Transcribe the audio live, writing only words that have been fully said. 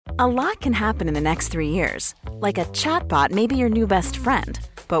A lot can happen in the next 3 years. Like a chatbot may be your new best friend.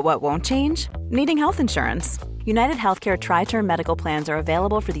 But what won't change? Needing health insurance. United Healthcare Tri-Term Medical Plans are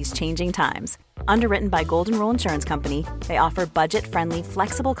available for these changing times. Underwritten by Golden Rule Insurance Company, they offer budget-friendly,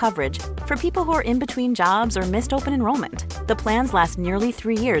 flexible coverage for people who are in between jobs or missed open enrollment. The plans last nearly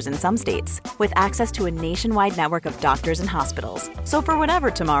 3 years in some states, with access to a nationwide network of doctors and hospitals. So for whatever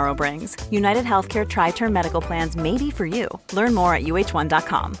tomorrow brings, United Healthcare Tri-Term Medical Plans may be for you. Learn more at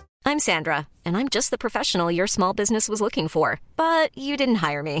uh1.com. I'm Sandra, and I'm just the professional your small business was looking for. But you didn't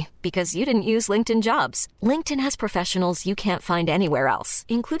hire me because you didn't use LinkedIn Jobs. LinkedIn has professionals you can't find anywhere else,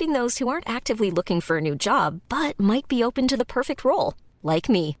 including those who aren't actively looking for a new job, but might be open to the perfect role, like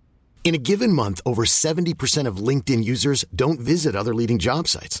me. In a given month, over 70% of LinkedIn users don't visit other leading job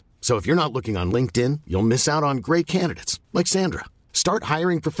sites. So if you're not looking on LinkedIn, you'll miss out on great candidates, like Sandra. Start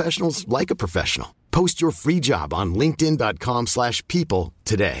hiring professionals like a professional. Post your free job on linkedin.com/people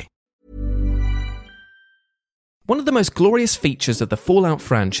today. One of the most glorious features of the Fallout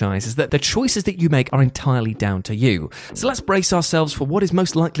franchise is that the choices that you make are entirely down to you. So let's brace ourselves for what is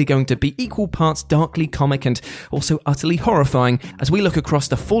most likely going to be equal parts darkly comic and also utterly horrifying as we look across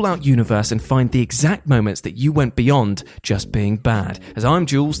the Fallout universe and find the exact moments that you went beyond just being bad. As I'm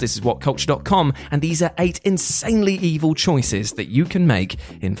Jules, this is WhatCulture.com, and these are 8 insanely evil choices that you can make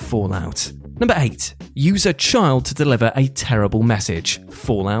in Fallout. Number 8. Use a child to deliver a terrible message.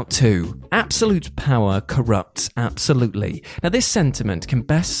 Fallout 2. Absolute power corrupts absolutely. Now this sentiment can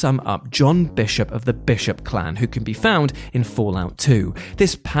best sum up John Bishop of the Bishop clan, who can be found in Fallout 2.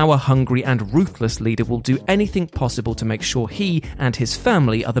 This power-hungry and ruthless leader will do anything possible to make sure he and his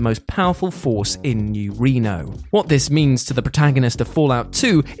family are the most powerful force in New Reno. What this means to the protagonist of Fallout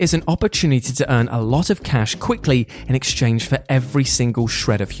 2 is an opportunity to earn a lot of cash quickly in exchange for every single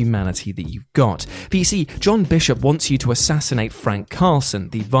shred of humanity that you've got. For you see, John Bishop wants you to assassinate Frank Carlson,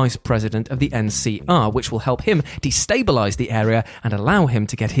 the vice president of the NCR, which will help him destabilize the area and allow him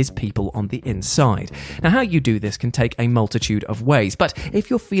to get his people on the inside. Now, how you do this can take a multitude of ways, but if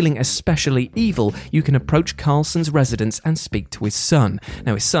you're feeling especially evil, you can approach Carlson's residence and speak to his son.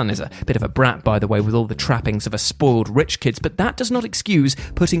 Now, his son is a bit of a brat, by the way, with all the trappings of a spoiled rich kid, but that does not excuse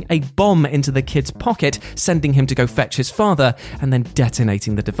putting a bomb into the kid's pocket, sending him to go fetch his father, and then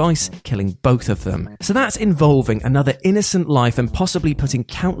detonating the device, killing both of them. So that's involving another innocent life and possibly putting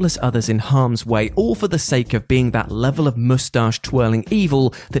countless others in harm's way, all for the sake of being that level of moustache-twirling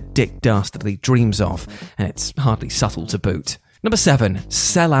evil that Dick Dastardly dreams of. And it's hardly subtle to boot. Number 7.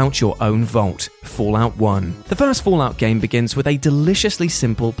 Sell out your own vault. Fallout 1. The first Fallout game begins with a deliciously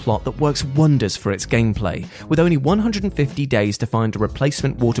simple plot that works wonders for its gameplay. With only 150 days to find a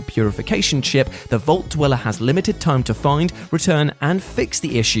replacement water purification chip, the Vault Dweller has limited time to find, return, and fix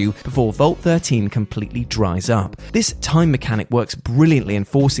the issue before Vault 13 completely dries up. This time mechanic works brilliantly in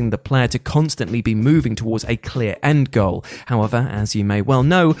forcing the player to constantly be moving towards a clear end goal. However, as you may well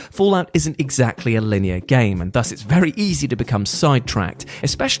know, Fallout isn't exactly a linear game, and thus it's very easy to become sidetracked,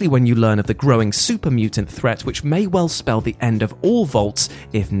 especially when you learn of the growing super mutant threat, which may well spell the end of all vaults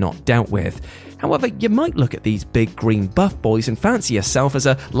if not dealt with. However, you might look at these big green buff boys and fancy yourself as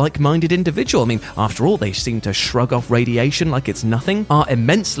a like-minded individual. I mean, after all, they seem to shrug off radiation like it's nothing, are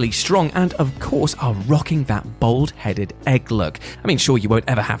immensely strong, and of course are rocking that bald-headed egg look. I mean, sure, you won't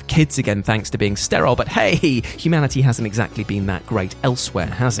ever have kids again thanks to being sterile, but hey, humanity hasn't exactly been that great elsewhere,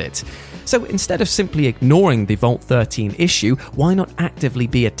 has it? So instead of simply ignoring the Vault 13 issue, why not actively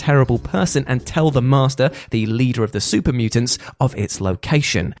be a terrible person and tell the Master, the leader of the super mutants, of its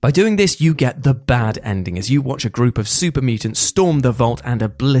location? By doing this, you get the bad ending as you watch a group of super mutants storm the vault and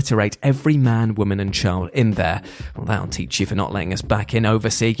obliterate every man, woman and child in there. Well, that'll teach you for not letting us back in,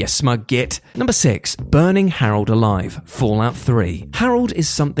 Overseer, you smug git. Number 6. Burning Harold alive. Fallout 3. Harold is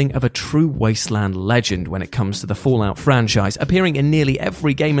something of a true wasteland legend when it comes to the Fallout franchise, appearing in nearly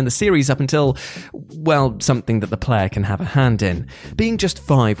every game in the series up until, well, something that the player can have a hand in. Being just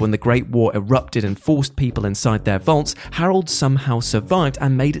 5 when the Great War erupted and forced people inside their vaults, Harold somehow survived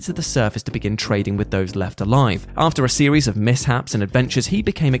and made it to the surface to begin trading with those left alive. After a series of mishaps and adventures, he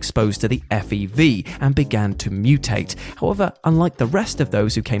became exposed to the FEV and began to mutate. However, unlike the rest of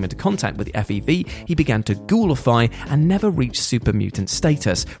those who came into contact with the FEV, he began to ghoulify and never reached super mutant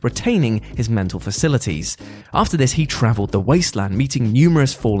status, retaining his mental facilities. After this, he travelled the wasteland, meeting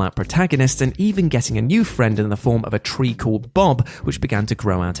numerous Fallout protagonists antagonists, and even getting a new friend in the form of a tree called Bob, which began to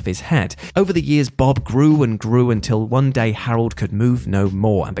grow out of his head. Over the years, Bob grew and grew until one day Harold could move no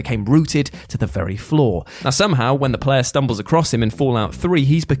more and became rooted to the very floor. Now somehow, when the player stumbles across him in Fallout 3,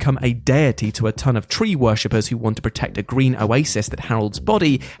 he's become a deity to a ton of tree worshippers who want to protect a green oasis that Harold's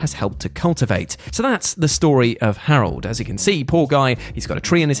body has helped to cultivate. So that's the story of Harold. As you can see, poor guy, he's got a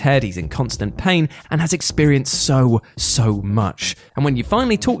tree in his head, he's in constant pain, and has experienced so much. And when you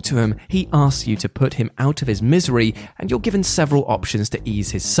finally talk to him, he asks you to put him out of his misery, and you're given several options to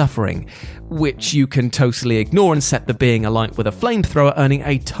ease his suffering, which you can totally ignore and set the being alight with a flamethrower, earning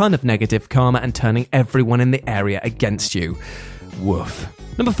a ton of negative karma and turning everyone in the area against you. Woof.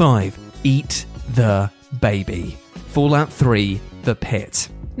 Number 5. Eat the baby. Fallout 3, The Pit.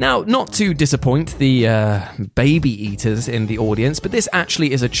 Now, not to disappoint the baby eaters in the audience, but this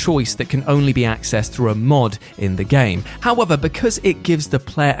actually is a choice that can only be accessed through a mod in the game. However, because it gives the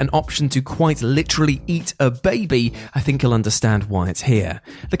player an option to quite literally eat a baby, I think you'll understand why it's here.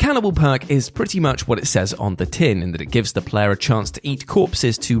 The cannibal perk is pretty much what it says on the tin, in that it gives the player a chance to eat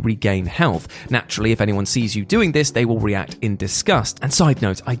corpses to regain health. Naturally, if anyone sees you doing this, they will react in disgust. And side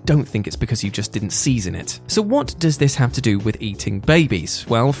note, I don't think it's because you just didn't season it. So what does this have to do with eating babies?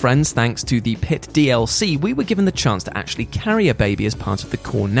 Well, friends, thanks to the Pit DLC, we were given the chance to actually carry a baby as part of the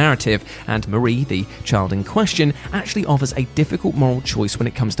core narrative, and Marie, the child in question, actually offers a difficult moral choice when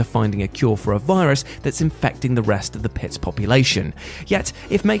it comes to finding a cure for a virus that's infecting the rest of the Pit's population. Yet,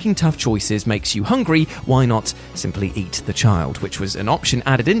 if making tough choices makes you hungry, why not simply eat the child, which was an option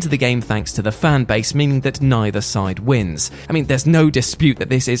added into the game thanks to the fan base, meaning that neither side wins. I mean, there's no dispute that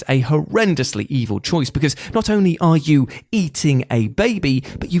this is a horrendously evil choice, because not only are you eating a baby,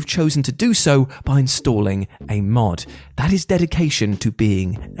 but you've chosen to do so by installing a mod. That is dedication to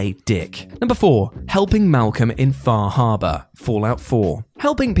being a dick. Number 4. Helping Malcolm in Far Harbor. Fallout 4.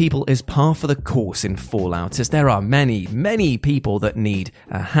 Helping people is par for the course in Fallout, as there are many people that need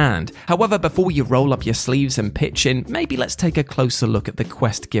a hand. However, before you roll up your sleeves and pitch in, maybe let's take a closer look at the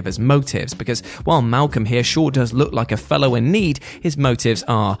quest giver's motives, because while Malcolm here sure does look like a fellow in need, his motives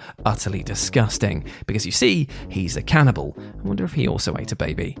are utterly disgusting. Because you see, he's a cannibal. I wonder if he also ate a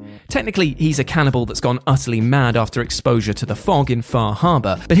baby. Technically, he's a cannibal that's gone utterly mad after exposure to the fog in Far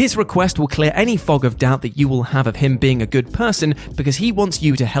Harbor, but his request will clear any fog of doubt that you will have of him being a good person, because he wants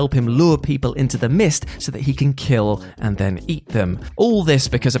you to help him lure people into the mist so that he can kill and then eat them. All this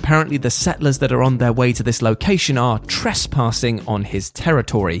because apparently the settlers that are on their way to this location are trespassing on his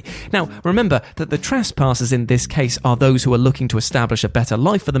territory. Now, remember that the trespassers in this case are those who are looking to establish a better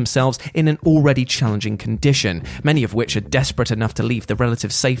life for themselves in an already challenging condition, many of which are desperate enough to leave the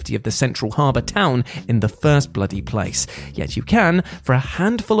relative safety of the central harbour town in the first bloody place. Yet you can, for a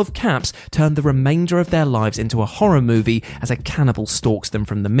handful of caps, turn the remainder of their lives into a horror movie as a cannibal stalks them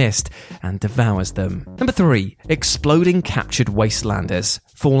from the mist and devours them. Number 3. Exploding captured wastelanders.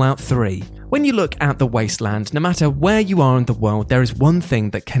 Fallout 3. When you look at the wasteland, no matter where you are in the world, there is one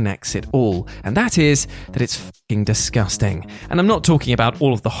thing that connects it all, and that is that it's fucking disgusting. And I'm not talking about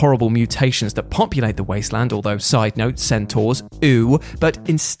all of the horrible mutations that populate the wasteland, although side note, centaurs, ooh, but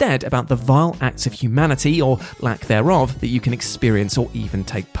instead about the vile acts of humanity, or lack thereof, that you can experience or even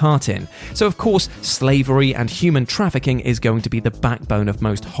take part in. So of course, slavery and human trafficking is going to be the backbone of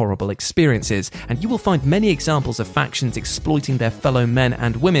most horrible experiences, and you will find many examples of factions exploiting their fellow men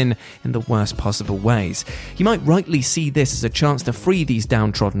and women in the worst possible ways. You might rightly see this as a chance to free these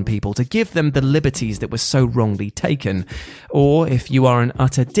downtrodden people, to give them the liberties that were so wrongly taken. Or, if you are an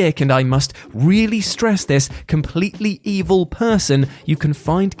utter dick, and I must really stress this, completely evil person, you can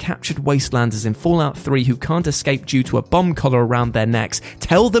find captured wastelanders in Fallout 3 who can't escape due to a bomb collar around their necks,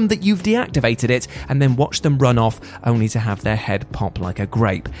 tell them that you've deactivated it, and then watch them run off only to have their head pop like a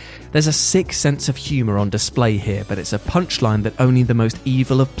grape. There's a sick sense of humour on display here, but it's a punchline that only the most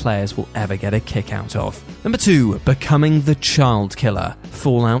evil of players will ever get a kick out of. Number 2. Becoming the Child Killer.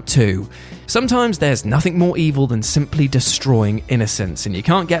 Fallout 2. Sometimes there's nothing more evil than simply destroying innocence, and you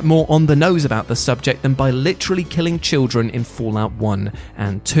can't get more on the nose about the subject than by literally killing children in Fallout 1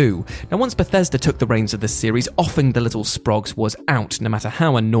 and 2. Now, once Bethesda took the reins of the series, offing the little sprogs was out, no matter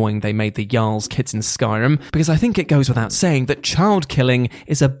how annoying they made the Jarl's kids in Skyrim, because I think it goes without saying that child killing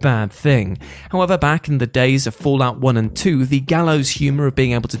is a bad thing. However, back in the days of Fallout 1 and 2, the gallows humour of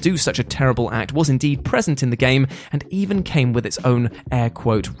being able to do such a terrible act was indeed present in the game, and even came with its own air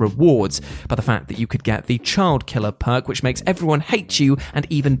quote rewards. by the fact that you could get the Child Killer perk, which makes everyone hate you, and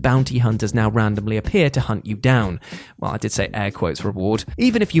even bounty hunters now randomly appear to hunt you down. Well, I did say air quotes reward.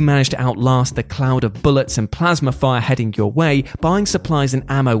 Even if you manage to outlast the cloud of bullets and plasma fire heading your way, buying supplies and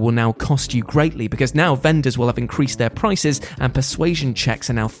ammo will now cost you greatly, because now vendors will have increased their prices and persuasion checks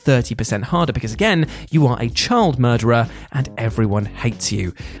are now 30% harder because, again, you are a child murderer and everyone hates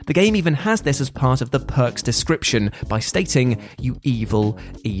you. The game even has this as part of the perks description by stating, "You evil,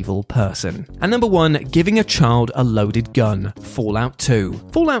 evil person." And number 1, giving a child a loaded gun, Fallout 2.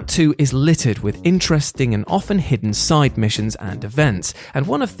 Fallout 2 is littered with interesting and often hidden side missions and events, and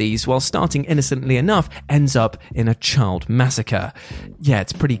one of these, while starting innocently enough, ends up in a child massacre. Yeah,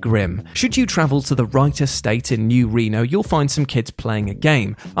 it's pretty grim. Should you travel to the right estate in New Reno, you'll find some kids playing a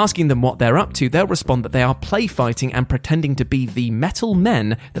game. Asking them what they're up to, they'll respond that they are play fighting and pretending to be the metal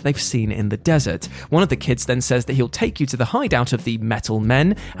men that they've seen in the desert. One of the kids then says that he'll take you to the hideout of the metal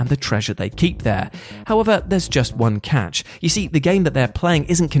men and the treasure they keep there. However, there's just one catch. You see, the game that they're playing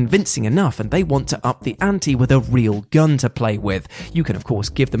isn't convincing enough and they want to up the ante with a real gun to play with. You can of course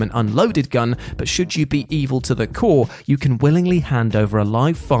give them an unloaded gun, but should you be evil to the core, you can willingly hand over a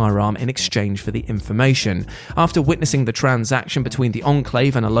live firearm in exchange for the information. After witnessing the transaction between the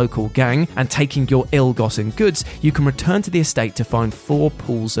Enclave and a local gang and taking your ill-gotten goods, you can return to the estate to find 4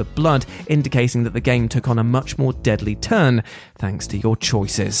 pools of blood, indicating that the game took on a much more deadly turn thanks to your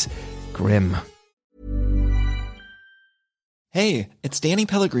choices. Grim. Hey, it's Danny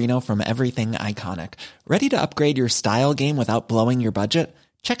Pellegrino from Everything Iconic. Ready to upgrade your style game without blowing your budget?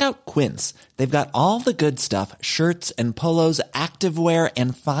 Check out Quince. They've got all the good stuff, shirts and polos, activewear,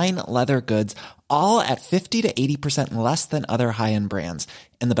 and fine leather goods, all at 50 to 80% less than other high-end brands.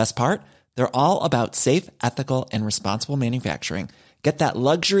 And the best part? They're all about safe, ethical, and responsible manufacturing. Get that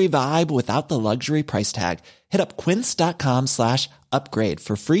luxury vibe without the luxury price tag. Hit up quince.com/upgrade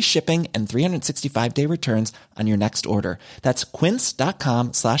for free shipping and 365-day returns on your next order. That's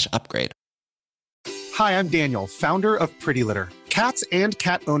quince.com/upgrade. Hi, I'm Daniel, founder of Pretty Litter. Cats and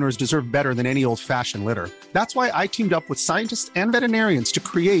cat owners deserve better than any old-fashioned litter. That's why I teamed up with scientists and veterinarians to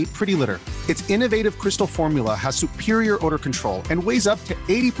create Pretty Litter. Its innovative crystal formula has superior odor control and weighs up to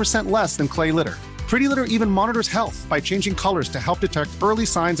 80% less than clay litter. Pretty Litter even monitors health by changing colors to help detect early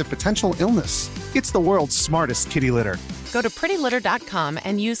signs of potential illness. It's the world's smartest kitty litter. Go to prettylitter.com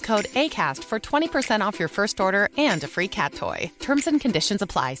and use code ACAST for 20% off your first order and a free cat toy. Terms and conditions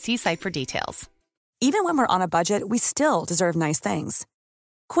apply. See site for details. Even when we're on a budget, we still deserve nice things.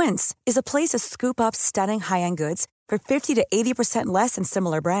 Quince is a place to scoop up stunning high-end goods for 50 to 80% less than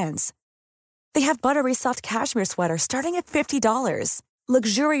similar brands. They have buttery soft cashmere sweaters starting at $50,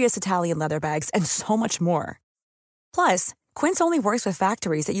 luxurious Italian leather bags, and so much more. Plus, Quince only works with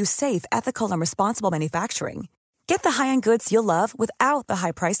factories that use safe, ethical, and responsible manufacturing. Get the high-end goods you'll love without the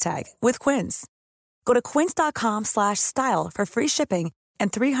high price tag with Quince. Go to quince.com/style for free shipping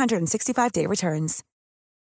and 365-day returns.